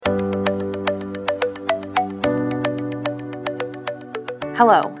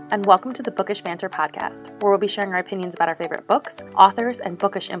Hello, and welcome to the Bookish Banter podcast, where we'll be sharing our opinions about our favorite books, authors, and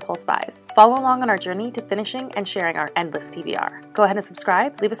bookish impulse buys. Follow along on our journey to finishing and sharing our endless TBR. Go ahead and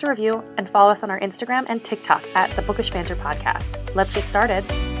subscribe, leave us a review, and follow us on our Instagram and TikTok at the Bookish Banter podcast. Let's get started.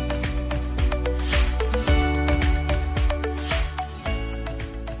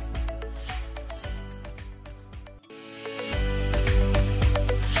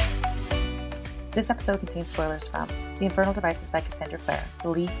 This episode contains spoilers from The Infernal Devices by Cassandra Clare, The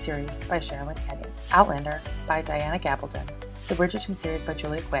League series by Sherilyn Kenyon, Outlander by Diana Gabaldon, The Bridgerton series by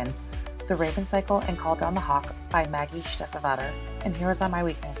Julia Quinn, The Raven Cycle and Call Down the Hawk by Maggie Steffenvater, and Heroes on My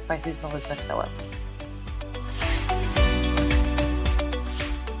Weakness by Susan Elizabeth Phillips.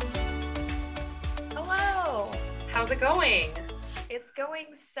 Hello! How's it going? It's going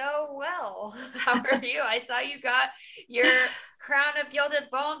so well. How are you? I saw you got your Crown of Gilded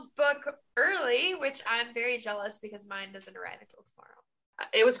Bones book early, which I'm very jealous because mine doesn't arrive until tomorrow.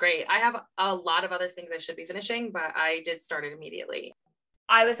 It was great. I have a lot of other things I should be finishing, but I did start it immediately.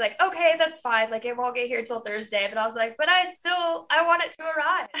 I was like, okay, that's fine. Like, it won't get here till Thursday. But I was like, but I want it to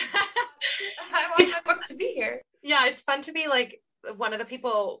arrive. I want my book to be here. Yeah, it's fun to be like one of the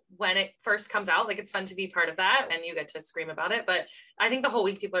people when it first comes out. Like, it's fun to be part of that and you get to scream about it. But I think the whole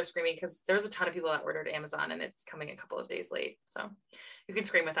week people are screaming because there's a ton of people that ordered Amazon and it's coming a couple of days late. So you can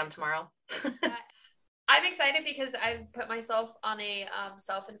scream with them tomorrow. I'm excited because I've put myself on a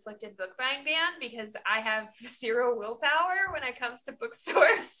self-inflicted book buying ban because I have zero willpower when it comes to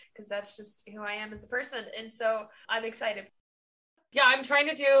bookstores because that's just who I am as a person. And so I'm excited. Yeah, I'm trying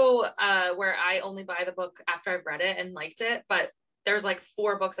to do where I only buy the book after I've read it and liked it. But there's like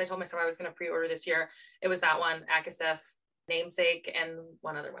 4 books I told myself I was going to pre-order this year. It was that one, Akasif, Namesake, and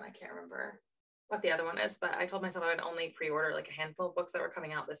one other one. I can't remember what the other one is, but I told myself I would only pre-order like a handful of books that were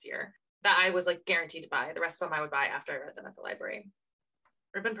coming out this year that I was like guaranteed to buy. The rest of them I would buy after I read them at the library.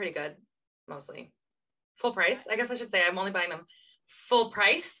 They've been pretty good, mostly. Full price. I guess I should say I'm only buying them full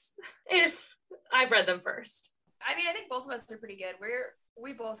price if I've read them first. I mean, I think both of us are pretty good.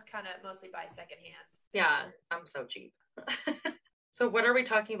 We both kind of mostly buy secondhand. Yeah, I'm so cheap. So what are we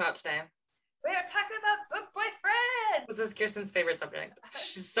talking about today? We are talking about book boyfriend. This is Kirsten's favorite subject.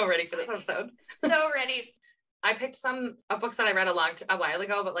 She's so ready for this episode. So ready. I picked some of books that I read a while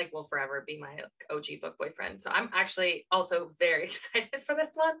ago, but like will forever be my OG book boyfriend. So I'm actually also very excited for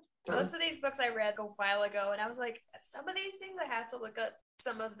this one. Most of these books I read a while ago, and I was like, some of these things I have to look up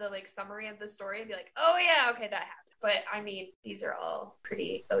some of the like summary of the story and be like, oh yeah, okay, that happened. But I mean, these are all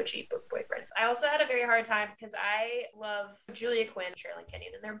pretty OG book boyfriends. I also had a very hard time because I love Julia Quinn and Sherilyn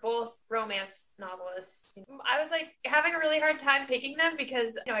Kenyon, and they're both romance novelists. I was like having a really hard time picking them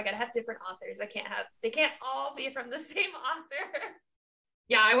because, you know, I gotta have different authors. They can't all be from the same author.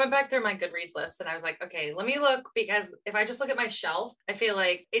 Yeah, I went back through my Goodreads list and I was like, okay, let me look, because if I just look at my shelf, I feel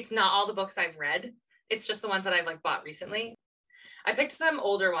like it's not all the books I've read. It's just the ones that I've like bought recently. I picked some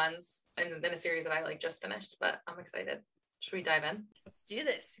older ones in a series that I like just finished, but I'm excited. Should we dive in? Let's do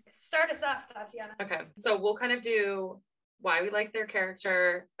this. Start us off, Tatiana. Okay, so we'll kind of do why we like their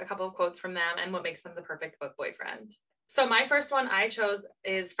character, a couple of quotes from them, and what makes them the perfect book boyfriend. So my first one I chose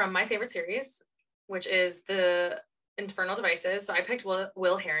is from my favorite series, which is The Infernal Devices. So I picked Will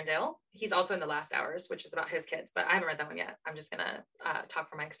Herondale. He's also in The Last Hours, which is about his kids, but I haven't read that one yet. I'm just gonna talk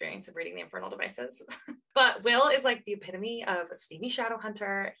from my experience of reading The Infernal Devices. But Will is like the epitome of a steamy shadow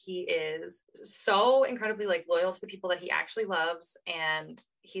hunter. He is so incredibly like loyal to the people that he actually loves, and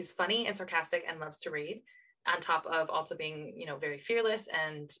he's funny and sarcastic and loves to read, on top of also being, you know, very fearless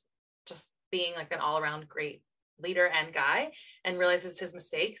and just being like an all-around great leader and guy, and realizes his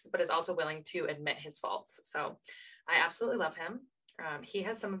mistakes, but is also willing to admit his faults. So I absolutely love him. He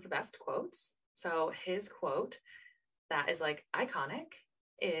has some of the best quotes. So his quote that is like iconic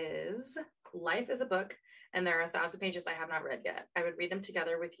is, "Life is a book, and there are 1,000 pages I have not read yet. I would read them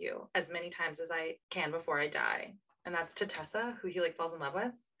together with you as many times as I can before I die." And that's to Tessa, who he like falls in love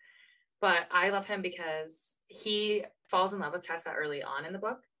with. But I love him because he falls in love with Tessa early on in the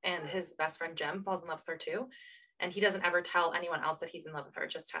book, and his best friend Jem falls in love with her too. And he doesn't ever tell anyone else that he's in love with her,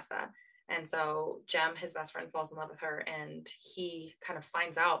 just Tessa. And so Jem, his best friend, falls in love with her, and he kind of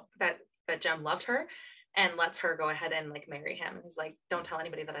finds out that Jem loved her and lets her go ahead and like marry him. And he's like, don't tell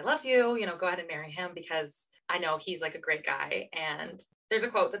anybody that I loved you, you know, go ahead and marry him because I know he's like a great guy. And there's a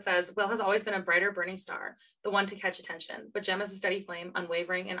quote that says, "Will has always been a brighter burning star, the one to catch attention, but Jem is a steady flame,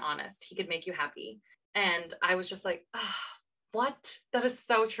 unwavering and honest. He could make you happy." And I was just like, oh, what? That is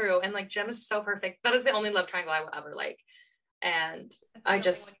so true. And like Jem is so perfect. That is the only love triangle I will ever like. And I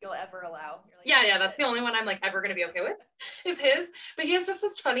just, you'll ever allow. Like, yeah, that's the only one I'm like ever gonna be okay with is his. But he has just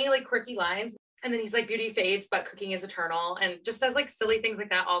such funny, like quirky lines. And then he's like, beauty fades, but cooking is eternal, and just says like silly things like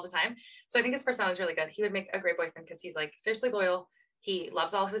that all the time. So I think his personality is really good. He would make a great boyfriend because he's like fiercely loyal. He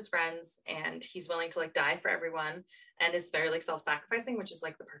loves all of his friends, and he's willing to like die for everyone, and is very like self-sacrificing, which is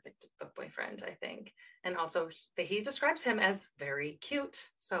like the perfect book boyfriend, I think. And also he describes him as very cute.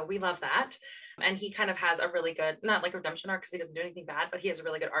 So we love that. And he kind of has a really good, not like redemption arc because he doesn't do anything bad, but he has a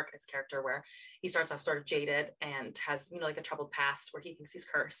really good arc in his character where he starts off sort of jaded and has, you know, like a troubled past where he thinks he's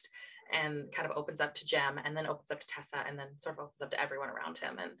cursed, and kind of opens up to Jem, and then opens up to Tessa, and then sort of opens up to everyone around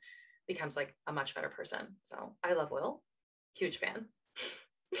him and becomes like a much better person. So I love Will. Huge fan.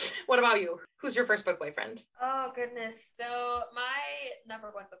 What about you? Who's your first book boyfriend? Oh goodness. So my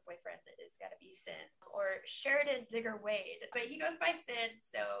number one book boyfriend is gotta be Sin, or Sheridan Digger Wade, but he goes by Sin.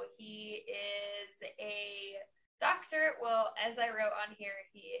 So he is a doctor. Well, as I wrote on here,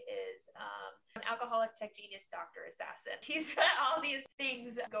 he is an alcoholic tech genius doctor assassin. He's got all these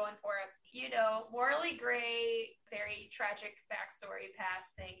things going for him. You know, morally gray, very tragic backstory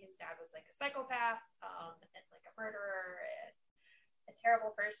past thing. His dad was like a psychopath, and like a murderer, and a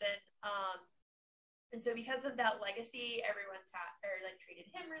terrible person. And so because of that legacy, everyone treated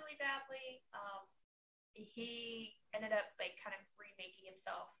him really badly. He ended up like kind of remade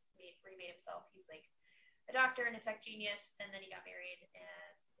himself. He's like a doctor and a tech genius, and then he got married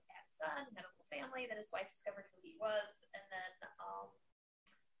and had a son, had a little family. Then his wife discovered who he was, and then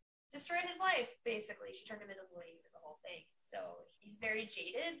destroyed his life, basically. She turned him into the lady. It was a whole thing. So he's very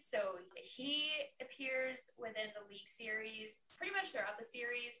jaded. So he appears within the League series pretty much throughout the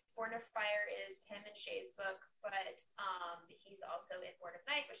series. Born of Fire is him and Shay's book, but he's also in Born of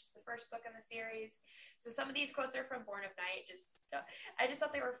Night, which is the first book in the series. So some of these quotes are from Born of Night. I just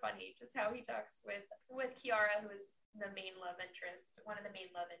thought they were funny, just how he talks with Kiara, who is the main love interest, one of the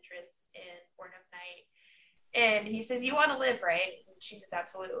main love interests in Born of Night. And he says, "You want to live, right?" And she says,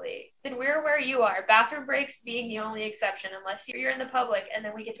 "Absolutely." "Then we're where you are. Bathroom breaks being the only exception, unless you're in the public, and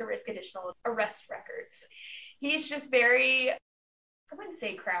then we get to risk additional arrest records." He's just very, I wouldn't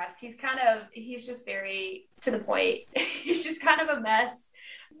say crass. He's just very to the point. He's just kind of a mess,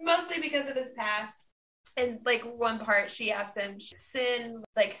 mostly because of his past. And like one part, she asks him, "Sin,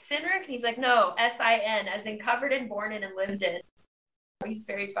 like Sinric?" And he's like, "No, S-I-N, as in covered in, born in, and lived in." He's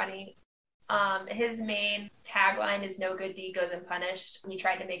very funny. His main tagline is "No good deed goes unpunished." He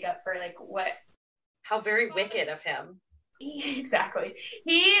tried to make up for how very wicked of him. Exactly.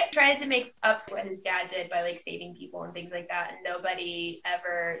 He tried to make up for what his dad did by like saving people and things like that, and nobody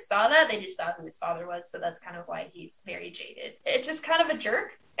ever saw that. They just saw who his father was, so that's kind of why he's very jaded. It's just kind of a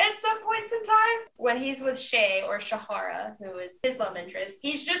jerk at some points in time. When he's with Shay, or Shahara, who is his love interest,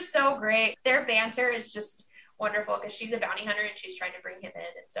 he's just so great. Their banter is just wonderful because she's a bounty hunter and she's trying to bring him in,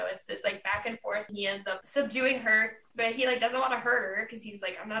 and so it's this like back and forth. He ends up subduing her, but he like doesn't want to hurt her because he's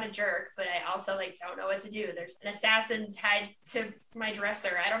like, "I'm not a jerk, but I also like don't know what to do. There's an assassin tied to my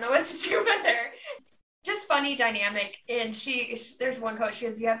dresser. I don't know what to do with her." Just funny dynamic. And there's one quote, she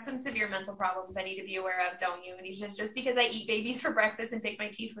goes, "You have some severe mental problems I need to be aware of, don't you?" And he's just because I eat babies for breakfast and pick my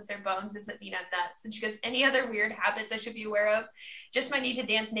teeth with their bones doesn't mean I'm nuts. And she goes, "Any other weird habits I should be aware of? Just my need to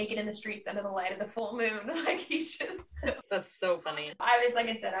dance naked in the streets under the light of the full moon." Like he's just That's so funny. I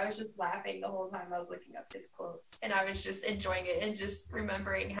was just laughing the whole time I was looking up his quotes, and I was just enjoying it and just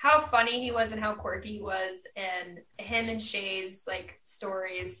remembering how funny he was and how quirky he was, and him and Shay's like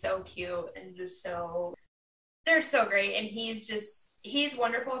story is so cute and just they're so great. And he's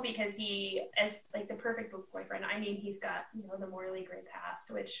wonderful because he is like the perfect book boyfriend. I mean, he's got, you know, the morally gray past,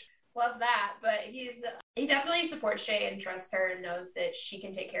 which love that, but he definitely supports Shay and trusts her and knows that she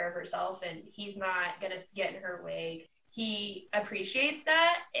can take care of herself, and he's not gonna get in her way. He appreciates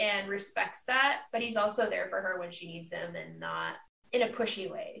that and respects that, but he's also there for her when she needs him, and not in a pushy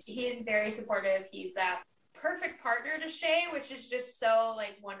way. He is very supportive. He's that perfect partner to Shay, which is just so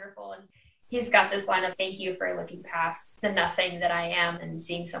like wonderful. And he's got this line of, "Thank you for looking past the nothing that I am and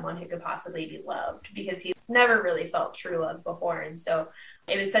seeing someone who could possibly be loved," because he never really felt true love before. And so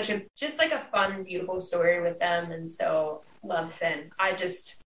it was just like a fun, beautiful story with them. And so love Sin. I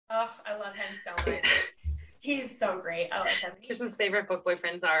love him so much. He's so great. I love him. Kirsten's favorite book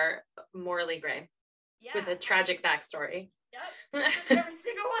boyfriends are morally gray, with a tragic backstory. Yep. Every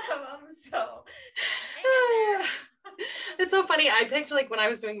single one of them. So it's so funny. I picked like when I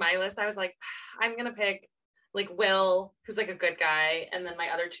was doing my list, I was like, I'm gonna pick like Will, who's like a good guy, and then my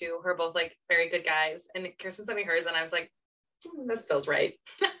other two who are both like very good guys. And Kirsten sent me hers, and I was like, this feels right.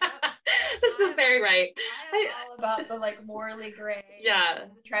 This feels very right. I'm all about the like morally gray. Yeah.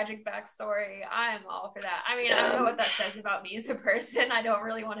 It's a tragic backstory. I'm all for that. I mean, I don't know what that says about me as a person. I don't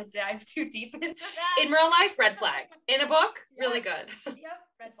really want to dive too deep into that. In real life, red flag. In a book, really good. Yep,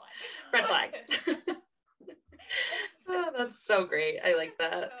 red flag. Red flag. Oh, that's so great. I like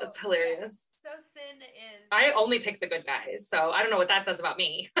that. That's hilarious. So Sin is. I only pick the good guys, so I don't know what that says about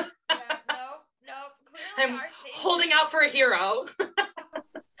me. Yeah, nope. Clearly, I'm our taste holding out for a hero.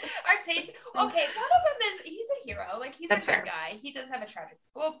 Our taste. Okay, one of them he's a hero. Like, he's That's a good fair. guy. He does have a tragic.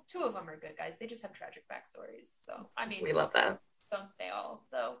 Well, two of them are good guys. They just have tragic backstories. So I mean, we love that. Don't they all?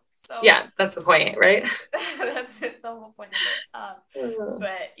 So yeah, that's the point, right? That's it. The whole point of it.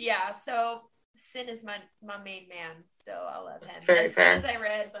 But yeah, so Sin is my main man. So I'll love him. That's very as fair. soon as I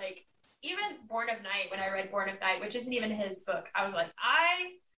read even Born of Night, when I read Born of Night, which isn't even his book, I was like,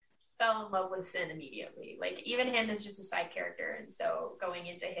 I fell in love with Sin immediately. Like, even him is just a side character, and so going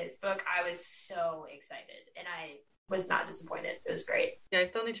into his book, I was so excited, and I was not disappointed. It was great. Yeah, I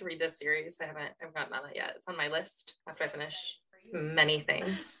still need to read this series. I haven't gotten on that yet. It's on my list after I finish many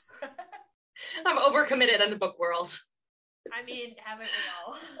things. I'm overcommitted in the book world. I mean, haven't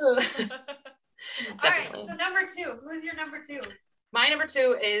we all? All right, so number 2. Who's your number 2? My number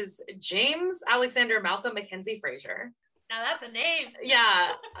 2 is James Alexander Malcolm Mackenzie Fraser. Now that's a name.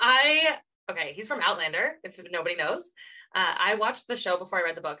 Yeah, okay, he's from Outlander, if nobody knows. I watched the show before I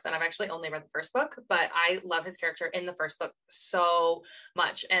read the books, and I've actually only read the first book, but I love his character in the first book so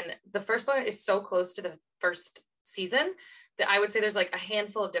much. And the first book is so close to the first season that I would say there's like a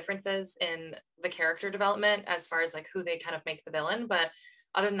handful of differences in the character development as far as like who they kind of make the villain. But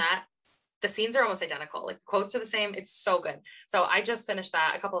other than that, the scenes are almost identical. Like, the quotes are the same. It's so good. So I just finished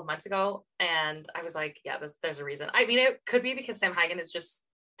that a couple of months ago, and I was like, yeah, there's a reason. I mean, it could be because Sam Hagen is just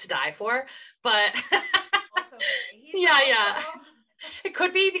to die for, but Also, yeah. It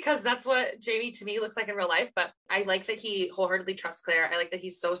could be because that's what Jamie to me looks like in real life, but I like that he wholeheartedly trusts Claire. I like that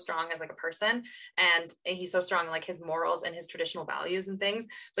he's so strong as like a person, and he's so strong in like his morals and his traditional values and things,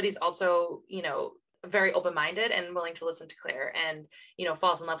 but he's also, very open-minded and willing to listen to Claire, and,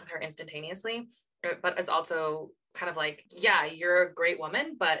 falls in love with her instantaneously, but is also kind of like, yeah, you're a great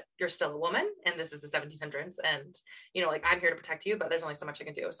woman, but you're still a woman, and this is the 1700s, and, like, I'm here to protect you, but there's only so much I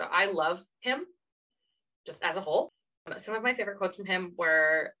can do. So I love him just as a whole. Some of my favorite quotes from him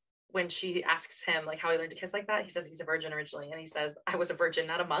were when she asks him like how he learned to kiss like that. He says he's a virgin originally, and he says, I was a virgin,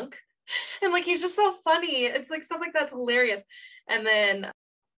 not a monk. And like, he's just so funny. It's like stuff like that's hilarious. And then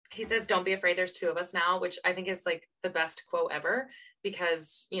he says, don't be afraid, there's 2 of us now, which I think is like the best quote ever,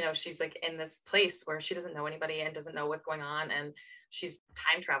 because, she's like in this place where she doesn't know anybody and doesn't know what's going on, and she's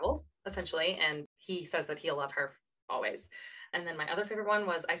time traveled essentially. And he says that he'll love her always. And then my other favorite one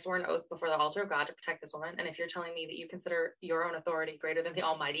was, I swore an oath before the altar of God to protect this woman. And if you're telling me that you consider your own authority greater than the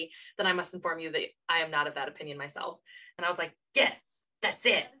Almighty, then I must inform you that I am not of that opinion myself. And I was like, yes, that's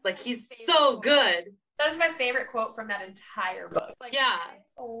it. Like, he's so good. That is my favorite quote from that entire book. Like, yeah.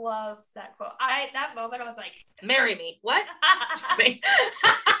 I love that quote. That moment I was like, marry me. What? Just kidding.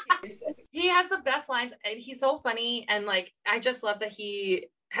 He has the best lines, and he's so funny. And like, I just love that he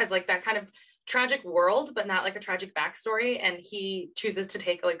has like that kind of tragic world, but not like a tragic backstory. And he chooses to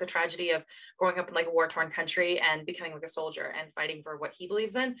take like the tragedy of growing up in like a war-torn country and becoming like a soldier and fighting for what he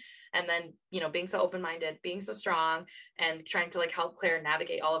believes in. And then, being so open-minded, being so strong, and trying to like help Claire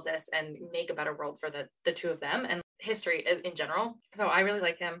navigate all of this and make a better world for the 2 of them and history in general. So I really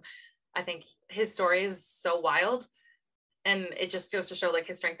like him. I think his story is so wild, and it just goes to show like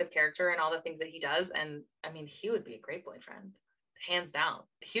his strength of character and all the things that he does. And I mean, he would be a great boyfriend, hands down.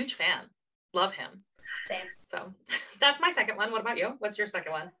 Huge fan. Love him. Same. So that's my second one. What about you? What's your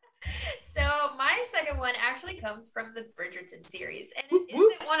second one? So my second one actually comes from the Bridgerton series, and it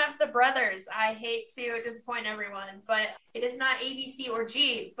isn't one of the brothers. I hate to disappoint everyone, but it is not A, B, C, or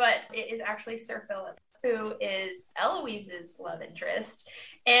G, but it is actually Sir Philip, who is Eloise's love interest.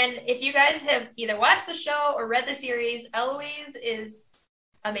 And if you guys have either watched the show or read the series, Eloise is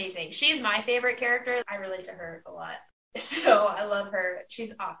amazing. She's my favorite character. I relate to her a lot. So I love her.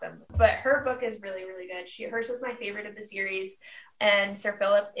 She's awesome. But her book is really, really good. Hers was my favorite of the series. And Sir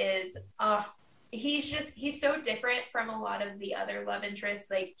Philip is, he's so different from a lot of the other love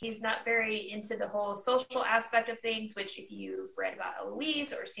interests. Like, he's not very into the whole social aspect of things, which if you've read about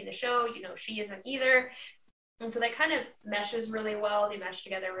Eloise or seen the show, she isn't either. And so that kind of meshes really well. They mesh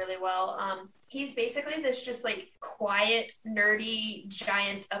together really well. He's basically this just like quiet, nerdy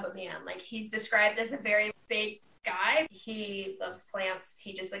giant of a man. Like, he's described as a very big guy. He loves plants.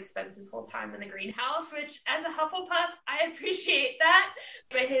 He just like spends his whole time in the greenhouse, which as a Hufflepuff, I appreciate that.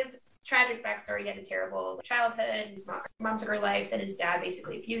 But his tragic backstory, he had a terrible childhood. His mom took her life, and his dad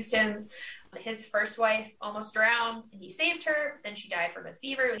basically abused him. His first wife almost drowned, and he saved her. Then she died from a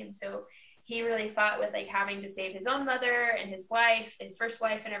fever. And so he really fought with like having to save his own mother and his wife, his first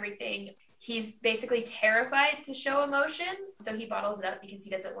wife, and everything. He's basically terrified to show emotion, so he bottles it up because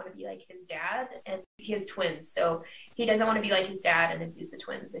he doesn't want to be like his dad, and he has twins, so he doesn't want to be like his dad and abuse the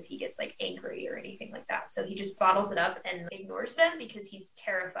twins if he gets like angry or anything like that. So he just bottles it up and ignores them because he's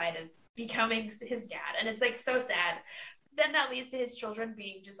terrified of becoming his dad, and it's like so sad. Then that leads to his children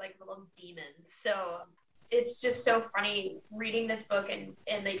being just like little demons. So it's just so funny reading this book and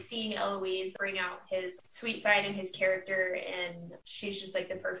like seeing Eloise bring out his sweet side in his character, and she's just like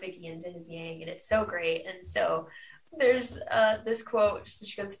the perfect yin to his yang, and it's so great. And so there's this quote.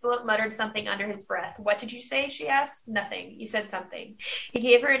 She goes, Philip muttered something under his breath. What did you say? She asked. Nothing. You said something. He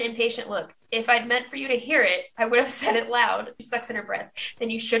gave her an impatient look. If I'd meant for you to hear it, I would have said it loud. She sucks in her breath. Then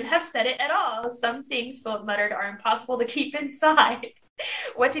you shouldn't have said it at all. Some things, Philip muttered, are impossible to keep inside.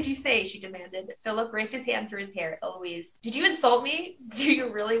 What did you say? She demanded. Philip raked his hand through his hair. Eloise, did you insult me? Do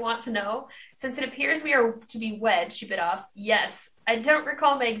you really want to know? Since it appears we are to be wed, she bit off. Yes. I don't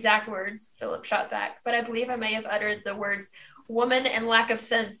recall my exact words, Philip shot back, but I believe I may have uttered the words woman and lack of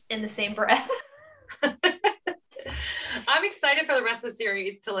sense in the same breath. I'm excited for the rest of the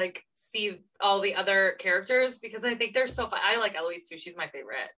series to like see all the other characters because I think they're so fun. I like Eloise too. She's my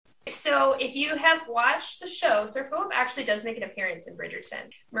favorite. So if you have watched the show, Sir Philip actually does make an appearance in Bridgerton.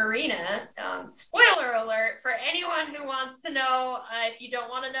 Marina, spoiler alert, for anyone who wants to know, if you don't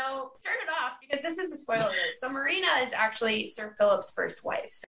want to know, turn it off because this is a spoiler alert. So Marina is actually Sir Philip's first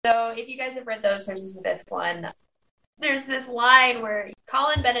wife. So if you guys have read those, hers is the fifth one. There's this line where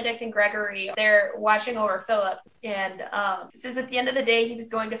Colin, Benedict, and Gregory, they're watching over Philip, and it says at the end of the day, he was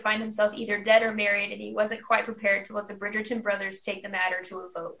going to find himself either dead or married, and he wasn't quite prepared to let the Bridgerton brothers take the matter to a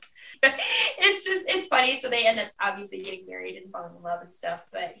vote. It's funny. So they end up obviously getting married and falling in love and stuff,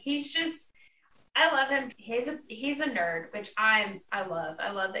 but he's just, I love him. He's a nerd, which I love. I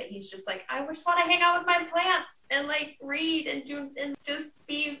love that he's just like, I just want to hang out with my plants and like read and just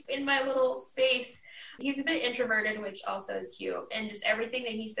be in my little space. He's a bit introverted, which also is cute. And just everything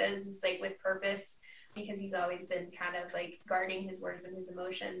that he says is like with purpose because he's always been kind of like guarding his words and his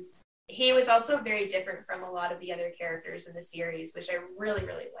emotions. He was also very different from a lot of the other characters in the series, which I really,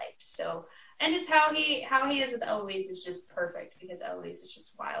 really liked. So, and just how he is with Eloise is just perfect because Eloise is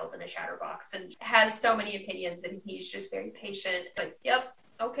just wild and a chatterbox and has so many opinions, and he's just very patient. Like, yep,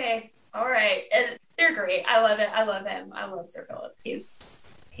 okay, all right. And they're great. I love it. I love him. I love Sir Philip.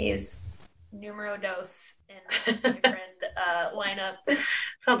 He's numero dos in my friend lineup.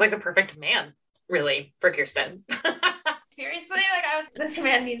 Sounds like the perfect man, really, for Kirsten. Seriously, like this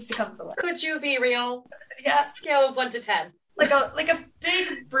man needs to come to life. Could you be real? Yeah. Scale of 1 to 10. Like a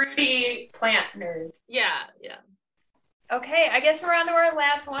big broody plant nerd. Yeah. Okay, I guess we're on to our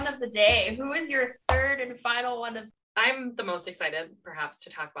last one of the day. Who is your third and final one of? I'm the most excited, perhaps, to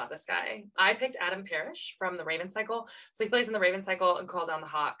talk about this guy. I picked Adam Parrish from the Raven Cycle. So he plays in the Raven Cycle and Call Down the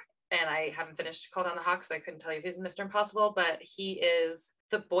Hawk. And I haven't finished Call Down the Hawk, so I couldn't tell you if he's Mr. Impossible, but he is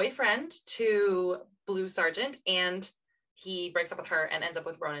the boyfriend to Blue Sergeant, and he breaks up with her and ends up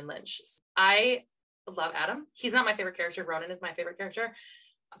with Ronan Lynch. I love Adam. He's not my favorite character. Ronan is my favorite character,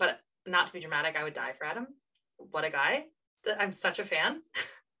 but not to be dramatic, I would die for Adam. What a guy. I'm such a fan.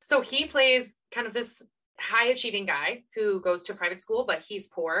 So he plays kind of this high achieving guy who goes to a private school, but he's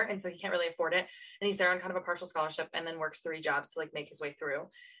poor, and so he can't really afford it, and he's there on kind of a partial scholarship and then works 3 jobs to like make his way through.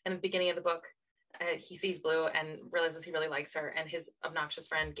 And at the beginning of the book, he sees Blue and realizes he really likes her, and his obnoxious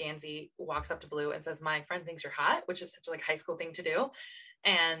friend Gansey walks up to Blue and says, my friend thinks you're hot, which is such a like high school thing to do.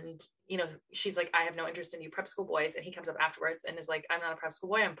 And she's like, I have no interest in you prep school boys. And he comes up afterwards and is like, I'm not a prep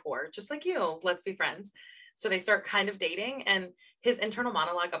school boy, I'm poor just like you, let's be friends. So they start kind of dating, and his internal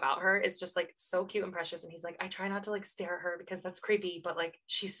monologue about her is just like so cute and precious. And he's like, I try not to like stare at her because that's creepy, but like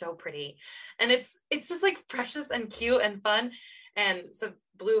she's so pretty. And it's just like precious and cute and fun. And so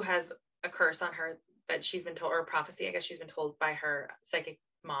Blue has a curse on her that she's been told, or a prophecy, I guess she's been told by her psychic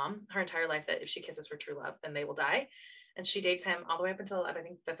mom her entire life, that if she kisses her true love, then they will die. And she dates him all the way up until I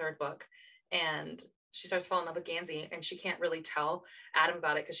think the 3rd book. And she starts falling in love with Gansey, and she can't really tell Adam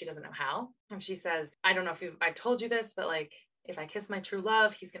about it because she doesn't know how. And she says, I don't know if I've told you this, but like, if I kiss my true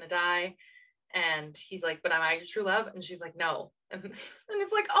love, he's going to die. And he's like, but am I your true love? And she's like, no. And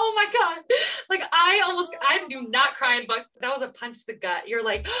it's like, oh my God. Like I do not cry in books. That was a punch to the gut. You're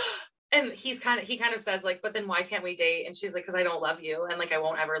like, and he kind of says like, but then why can't we date? And she's like, because I don't love you. And like, I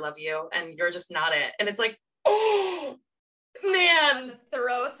won't ever love you. And you're just not it. And it's like, oh man, to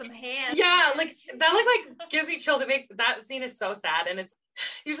throw some hands. Yeah, like that like gives me chills. That scene is so sad, and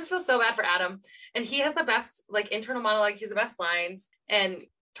you just feel so bad for Adam. And he has the best like internal monologue. He's the best lines. And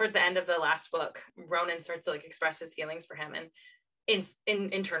towards the end of the last book, Ronan starts to like express his feelings for him, and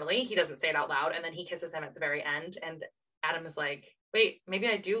internally he doesn't say it out loud. And then he kisses him at the very end, and Adam is like, wait, maybe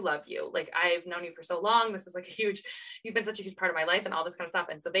I do love you. Like, I've known you for so long. This is like you've been such a huge part of my life and all this kind of stuff.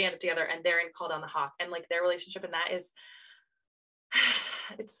 And so they end up together and they're in Call Down the Hawk. And like their relationship in that is,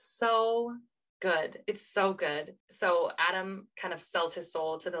 it's so good. It's so good. So Adam kind of sells his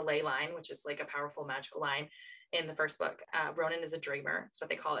soul to the ley line, which is like a powerful magical line in the first book. Ronan is a dreamer. That's what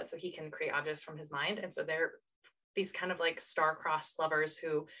they call it. So he can create objects from his mind. And so they're these kind of like star-crossed lovers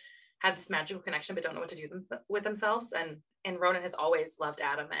who have this magical connection but don't know what to do with themselves. And Ronan has always loved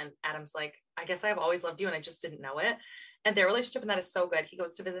Adam, and Adam's like, I guess I've always loved you and I just didn't know it. And their relationship in that is so good. He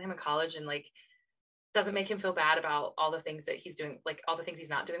goes to visit him in college and like doesn't make him feel bad about all the things that he's doing, like all the things he's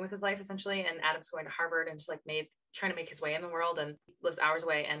not doing with his life essentially. And Adam's going to Harvard and just like trying to make his way in the world and lives hours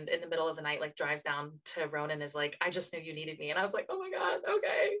away, and in the middle of the night like drives down to Ronan, is like, I just knew you needed me. And I was like, oh my god,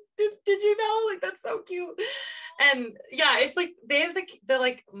 okay, did you know? Like, that's so cute. And yeah, it's like they have the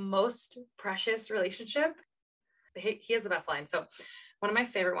like most precious relationship. He has the best line. So one of my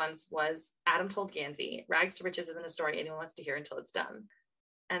favorite ones was Adam told Gansey, rags to riches isn't a story anyone wants to hear until it's done.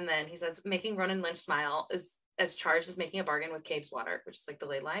 And then he says, making Ronan Lynch smile is as charged as making a bargain with Cabe's water, which is like the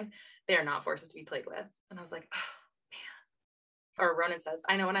ley line. They are not forces to be played with. And I was like, oh man. Or Ronan says,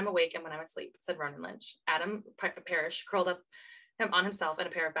 I know when I'm awake and when I'm asleep, said Ronan Lynch. Adam Parrish curled up on himself in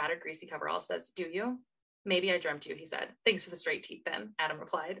a pair of battered, greasy coveralls, says, do you? Maybe I dreamt you, he said. Thanks for the straight teeth then, Adam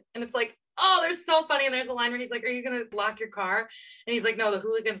replied. And it's like, oh, they're so funny. And there's a line where he's like, are you going to lock your car? And he's like, no, the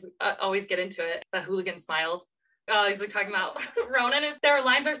hooligans always get into it. The hooligan smiled. He's like talking about Ronan. Their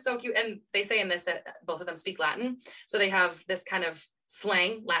lines are so cute. And they say in this that both of them speak Latin. So they have this kind of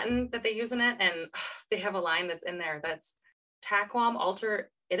slang Latin that they use in it. And they have a line that's in there that's taquam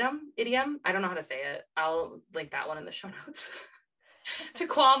alter idiom. I don't know how to say it. I'll link that one in the show notes.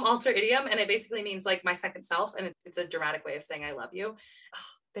 Taquam alter idiom. And it basically means like my second self. And it's a dramatic way of saying I love you.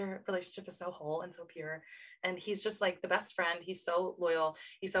 Their relationship is so whole and so pure. And he's just like the best friend. He's so loyal.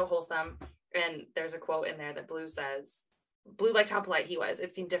 He's so wholesome. And there's a quote in there that Blue says, Blue liked how polite he was.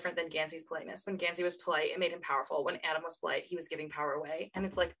 It seemed different than Gansey's politeness. When Gansey was polite, it made him powerful. When Adam was polite, he was giving power away. And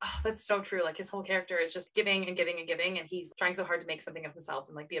it's like, oh, that's so true. Like his whole character is just giving and giving and giving. And he's trying so hard to make something of himself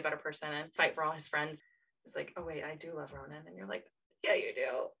and like be a better person and fight for all his friends. It's like, oh wait, I do love Ronan. And you're like, yeah, you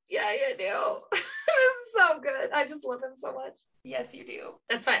do. Yeah, you do. This is so good. I just love him so much. Yes, you do.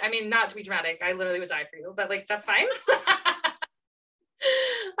 That's fine. I mean, not to be dramatic. I literally would die for you, but like, that's fine.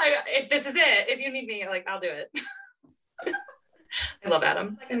 If this is it, if you need me, like, I'll do it. I love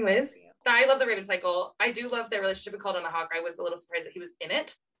Adam. Anyways, I love the Raven Cycle. I do love their relationship with Call Down the Hawk. I was a little surprised that he was in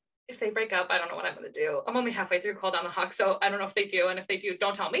it. If they break up, I don't know what I'm going to do. I'm only halfway through Call Down the Hawk, so I don't know if they do. And if they do,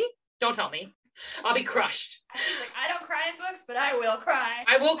 don't tell me. Don't tell me. I'll be crushed. She's like, I don't cry in books, but I will cry.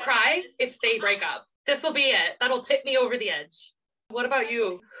 I will cry if they break up. This will be it. That'll tip me over the edge. What about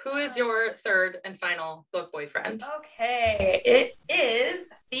you? Who is your third and final book boyfriend? Okay, it is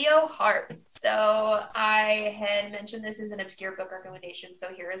Theo Harp. So I had mentioned this is an obscure book recommendation, so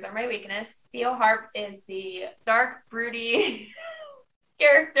here is my weakness. Theo Harp is the dark, broody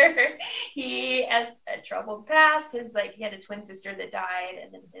character. He has a troubled past. He had a twin sister that died,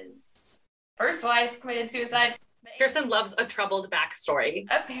 and then his first wife committed suicide. Kirsten loves a troubled backstory.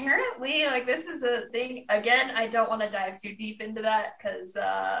 Apparently, like, this is a thing. Again, I don't want to dive too deep into that because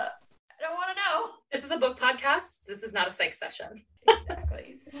I don't want to know. This is a book podcast. This is not a psych session.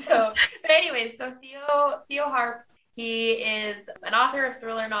 Exactly. So, but anyways, so Theo Harp, he is an author of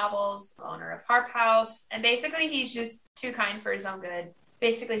thriller novels, owner of Harp House, and basically he's just too kind for his own good.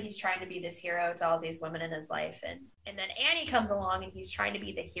 Basically, he's trying to be this hero to all these women in his life. And then Annie comes along and he's trying to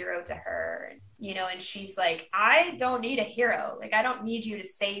be the hero to her. And she's like, I don't need a hero. Like, I don't need you to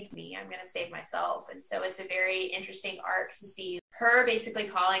save me. I'm going to save myself. And so it's a very interesting arc to see her basically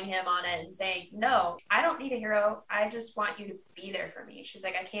calling him on it and saying, no, I don't need a hero. I just want you to be there for me. She's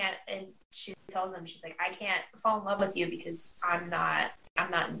like, I can't. And she tells him, she's like, I can't fall in love with you because I'm not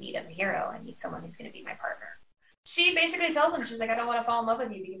in need of a hero. I need someone who's going to be my partner. She basically tells him, she's like, I don't want to fall in love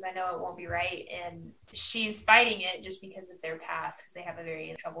with you because I know it won't be right. And she's fighting it just because of their past, because they have a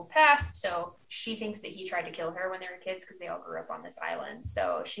very troubled past. So she thinks that he tried to kill her when they were kids because they all grew up on this island.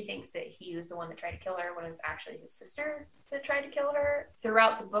 So she thinks that he was the one that tried to kill her when it was actually his sister that tried to kill her.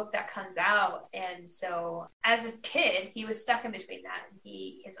 Throughout the book, that comes out. And so as a kid, he was stuck in between that. And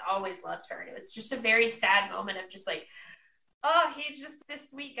he has always loved her. And it was just a very sad moment of just like, oh, he's just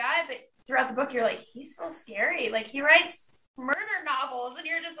this sweet guy, but throughout the book, you're like, he's so scary. Like, he writes murder novels, and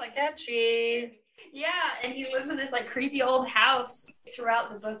you're just like, sketchy. Yeah, and he lives in this, like, creepy old house.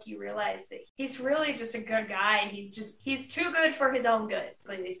 Throughout the book, you realize that he's really just a good guy, and he's too good for his own good.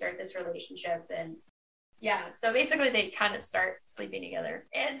 Like, they start this relationship, and yeah, so basically they kind of start sleeping together.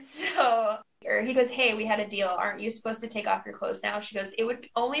 And so Or he goes, hey, we had a deal. Aren't you supposed to take off your clothes now? She goes, it would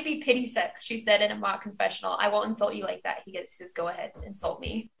only be pity sex, she said in a mock confessional. I won't insult you like that. He goes, just go ahead, insult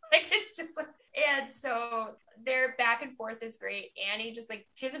me. Like, it's just like, and so their back and forth is great. Annie just like,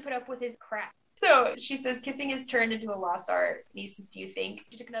 she doesn't put up with his crap. So she says, kissing is turned into a lost art. And he says, do you think?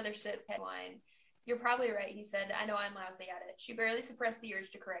 She took another sip of wine. You're probably right, he said. I know I'm lousy at it. She barely suppressed the urge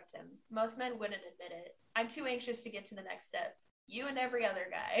to correct him. Most men wouldn't admit it. I'm too anxious to get to the next step. You and every other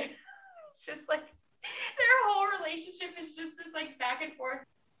guy. It's just like their whole relationship is just this like back and forth.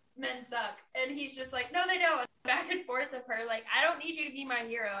 Men suck. And he's just like, no, they don't. Back and forth of her. Like, I don't need you to be my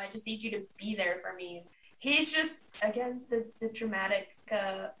hero. I just need you to be there for me. He's just, again, the dramatic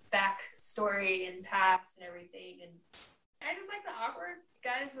backstory and past and everything. And I just like the awkward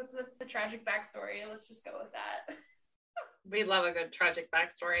guys with the tragic backstory. Let's just go with that. We love a good tragic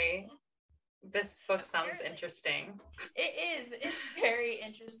backstory. This book sounds interesting. It is. It's very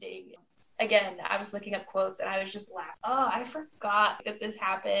interesting. Again, I was looking up quotes and I was just laughing. Oh, I forgot that this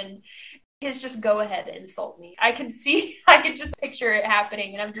happened. His just go ahead and insult me. I could just picture it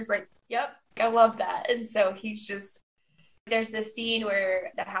happening. And I'm just like, yep, I love that. And so he's just, there's this scene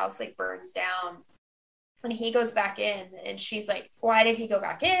where the house like burns down and he goes back in and she's like, why did he go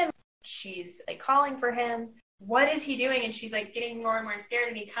back in? She's like calling for him. What is he doing? And she's like getting more and more scared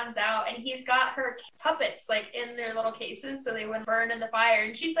and he comes out and he's got her puppets like in their little cases so they wouldn't burn in the fire.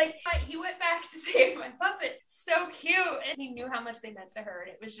 And she's like, he went back to save my puppet. So cute. And he knew how much they meant to her.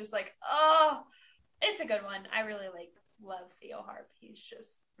 And it was just like, oh, it's a good one. I really love Theo Harp. He's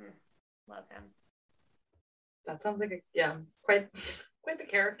just, love him. That sounds like quite the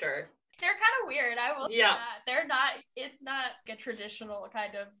character. They're kind of weird, I will say that. They're not, it's not a traditional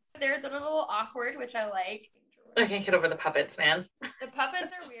kind of, they're a little awkward, which I like. I can't get over the puppets, man. The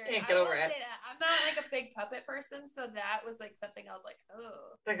puppets are weird. Can't get over it. Say that. I'm not like a big puppet person, so that was like something I was like,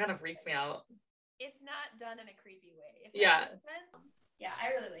 oh. That kind of freaks me out. It's not done in a creepy way. If that makes sense. Yeah,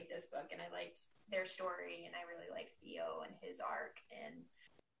 I really like this book, and I liked their story, and I really liked Theo and his arc, and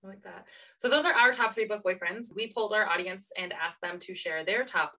I like that. So those are our top 3 book boyfriends. We polled our audience and asked them to share their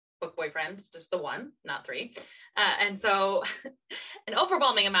top book boyfriend, just the one, not 3. And so an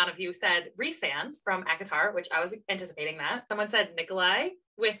overwhelming amount of you said Rhysand from ACOTAR, which I was anticipating that. Someone said Nikolai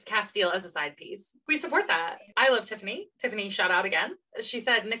with Castile as a side piece. We support that. I love Tiffany. Tiffany, shout out again. She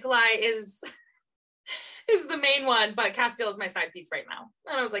said Nikolai is the main one, but Castile is my side piece right now.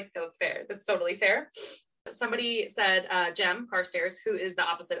 And I was like, that's fair. That's totally fair. Somebody said Jem Carstairs, who is the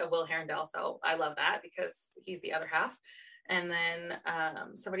opposite of Will Herondale. So I love that because he's the other half. And then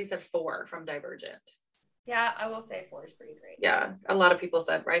somebody said 4 from Divergent. Yeah, I will say 4 is pretty great. Yeah, a lot of people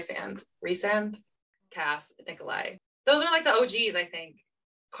said Rhysand, Cass, Nikolai. Those are like the OGs, I think.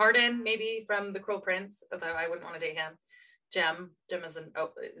 Cardan, maybe from The Cruel Prince, although I wouldn't want to date him. Jem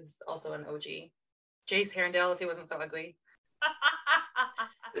is also an OG. Jace Herondale, if he wasn't so ugly.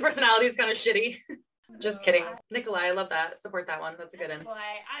 His personality is kind of shitty. Just kidding. Nikolai, I love that. Support that one. That's a good one.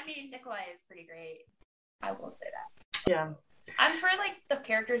 Nikolai is pretty great. I will say that. Yeah. I'm for like the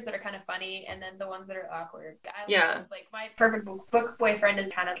characters that are kind of funny and then the ones that are awkward. Like my perfect book boyfriend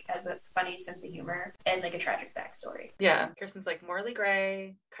is kind of has a funny sense of humor and like a tragic backstory. Yeah. Kirsten's like Morley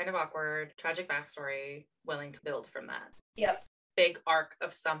Gray, kind of awkward, tragic backstory, willing to build from that. Yep. Big arc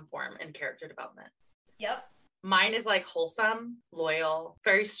of some form in character development. Yep. Mine is like wholesome, loyal,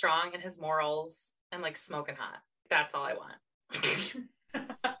 very strong in his morals, and like smoking hot. That's all I want.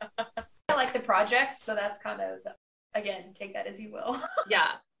 I like the projects, so that's kind of, again, take that as you will.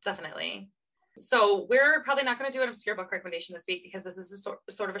 Yeah, definitely. So we're probably not going to do an obscure book recommendation this week because this is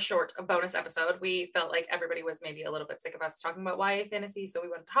a sort of a short bonus episode. We felt like everybody was maybe a little bit sick of us talking about YA fantasy, so we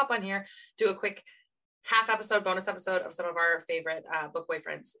wanted to hop on here, do a quick bonus episode of some of our favorite book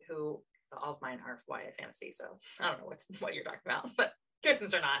boyfriends who all of mine are YA fantasy, so I don't know what you're talking about, but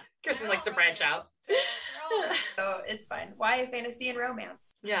Kirsten's are not. Kirsten likes to branch out. So it's fine. YA fantasy and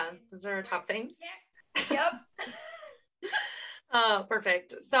romance. Yeah, those are our top things. Yep.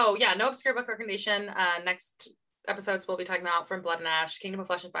 Perfect. So yeah, no obscure book recommendation. Next episodes we'll be talking about From Blood and Ash, Kingdom of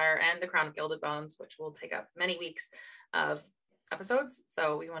Flesh and Fire, and The Crown of Gilded Bones, which will take up many weeks of episodes.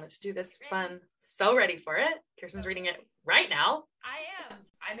 So we wanted to do this fun. So ready for it. Kirsten's reading it right now. I am.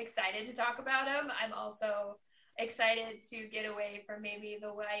 I'm excited to talk about him. I'm also excited to get away from maybe the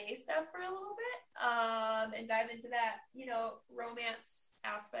YA stuff for a little bit and dive into that, romance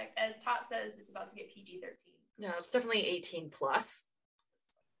aspect. As Tot says, it's about to get PG-13. Yeah, it's definitely 18 plus.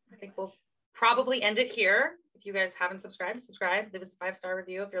 I think we'll probably end it here. If you guys haven't subscribed, leave us a 5-star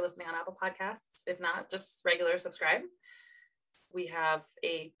review if you're listening on Apple Podcasts. If not, just regular subscribe. We have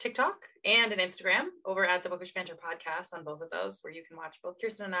a TikTok and an Instagram over at the Bookish Banter Podcast on both of those, where you can watch both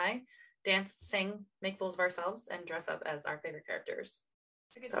Kirsten and I dance, sing, make fools of ourselves, and dress up as our favorite characters.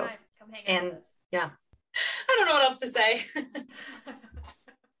 It's a good time. Come hang out with us. Yeah. I don't know what else to say.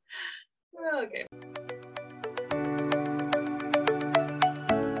 Okay.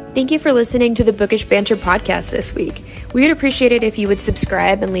 Thank you for listening to the Bookish Banter podcast this week. We would appreciate it if you would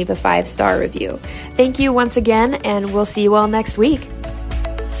subscribe and leave a 5-star review. Thank you once again, and we'll see you all next week.